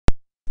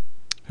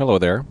Hello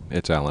there,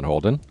 it's Alan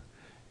Holden,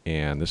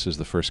 and this is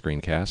the first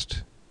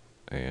screencast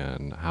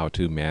and how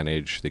to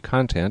manage the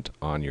content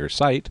on your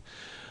site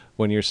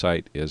when your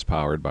site is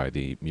powered by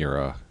the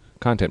Mura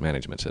content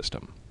management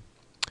system.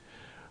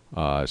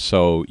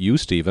 So you,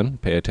 Stephen,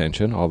 pay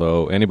attention,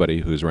 although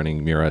anybody who's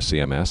running Mura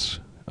CMS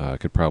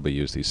could probably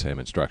use these same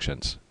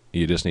instructions.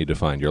 You just need to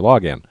find your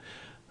login.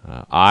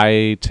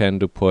 I tend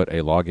to put a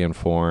login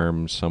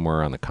form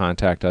somewhere on the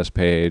Contact Us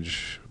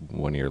page.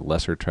 One of your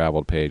lesser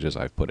traveled pages,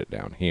 I've put it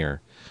down here.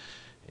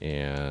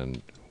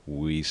 And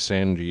we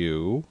send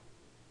you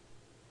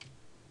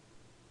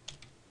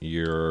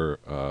your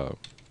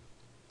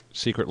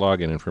secret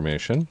login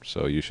information,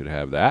 so you should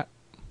have that.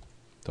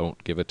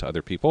 Don't give it to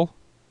other people.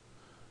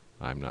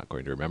 I'm not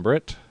going to remember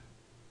it.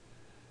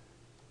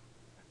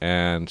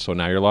 And so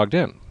now you're logged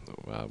in.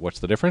 What's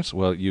the difference?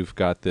 Well, you've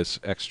got this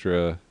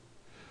extra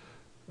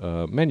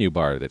menu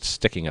bar that's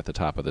sticking at the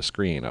top of the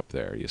screen up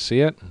there. You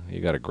see it?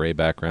 You got a gray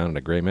background and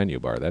a gray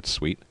menu bar. That's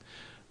sweet.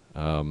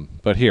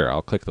 But here,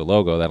 I'll click the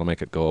logo. That'll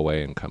make it go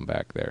away and come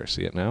back there.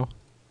 See it now?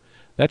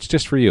 That's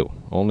just for you.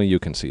 Only you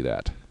can see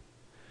that.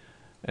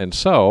 And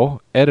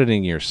so,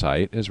 editing your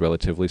site is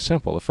relatively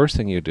simple. The first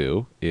thing you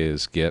do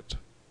is get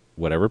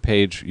whatever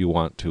page you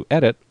want to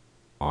edit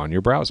on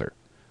your browser.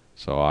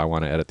 So I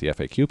want to edit the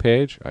FAQ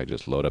page. I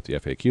just load up the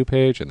FAQ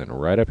page, and then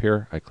right up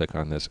here, I click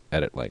on this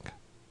edit link.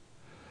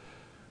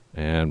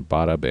 And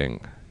bada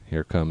bing.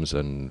 Here comes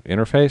an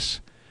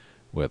interface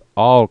with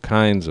all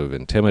kinds of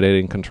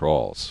intimidating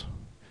controls.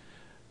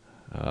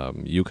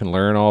 You can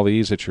learn all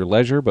these at your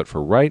leisure, but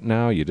for right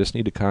now you just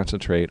need to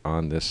concentrate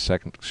on this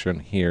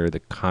section here,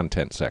 the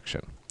content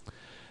section.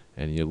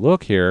 And you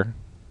look here,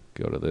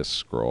 go to this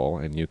scroll,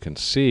 and you can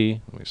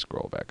see, let me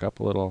scroll back up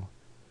a little,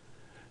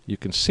 you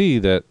can see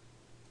that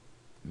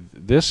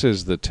this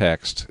is the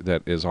text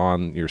that is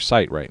on your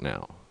site right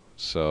now.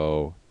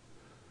 So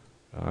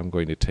I'm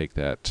going to take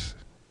that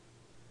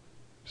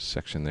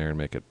section there and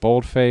make it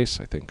boldface.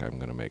 I think I'm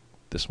going to make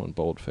this one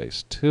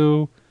boldface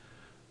too.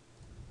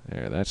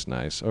 There, that's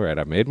nice. Alright,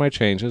 I've made my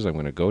changes. I'm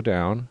going to go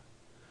down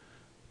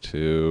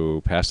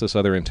to past this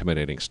other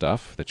intimidating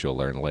stuff that you'll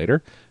learn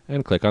later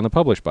and click on the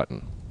Publish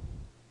button.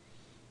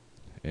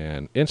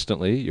 And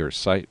instantly your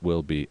site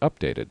will be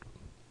updated.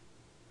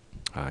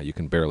 You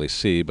can barely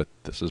see, but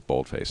this is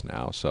boldface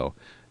now, so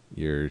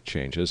your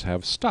changes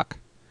have stuck.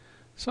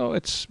 So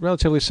it's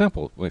relatively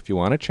simple. If you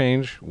want to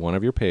change one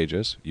of your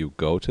pages, you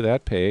go to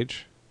that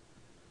page,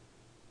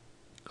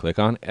 click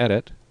on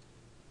Edit,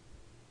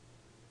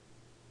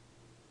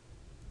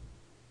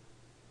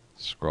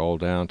 scroll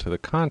down to the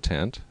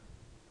content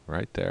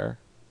right there,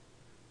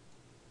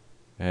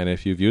 and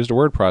if you've used a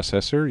word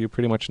processor, you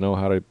pretty much know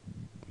how to,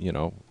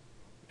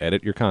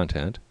 edit your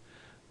content.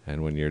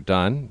 And when you're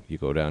done, you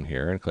go down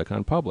here and click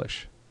on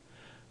Publish.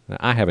 Now,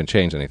 I haven't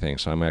changed anything,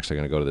 so I'm actually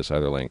going to go to this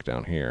other link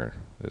down here,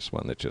 this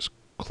one that just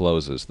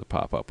closes the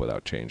pop-up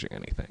without changing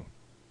anything.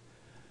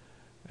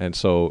 And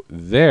so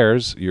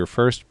there's your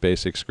first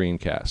basic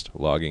screencast.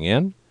 Logging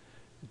in,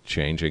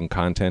 changing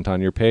content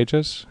on your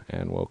pages,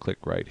 and we'll click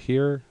right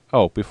here.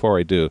 Oh, before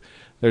I do,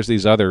 there's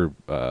these other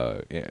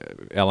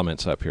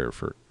elements up here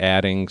for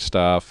adding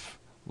stuff,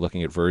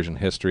 looking at version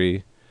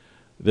history.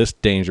 This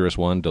dangerous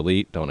one,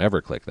 delete, don't ever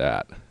click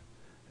that.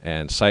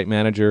 And Site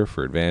Manager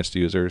for advanced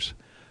users.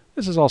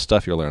 This is all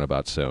stuff you'll learn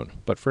about soon.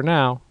 But for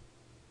now,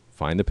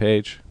 find the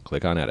page,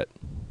 click on Edit.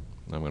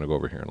 I'm going to go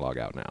over here and log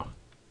out now.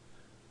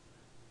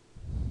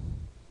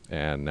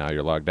 And now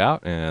you're logged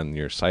out, and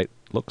your site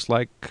looks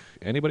like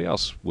anybody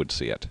else would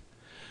see it.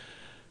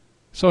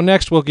 So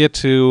next we'll get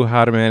to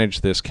how to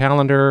manage this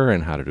calendar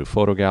and how to do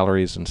photo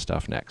galleries and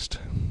stuff next.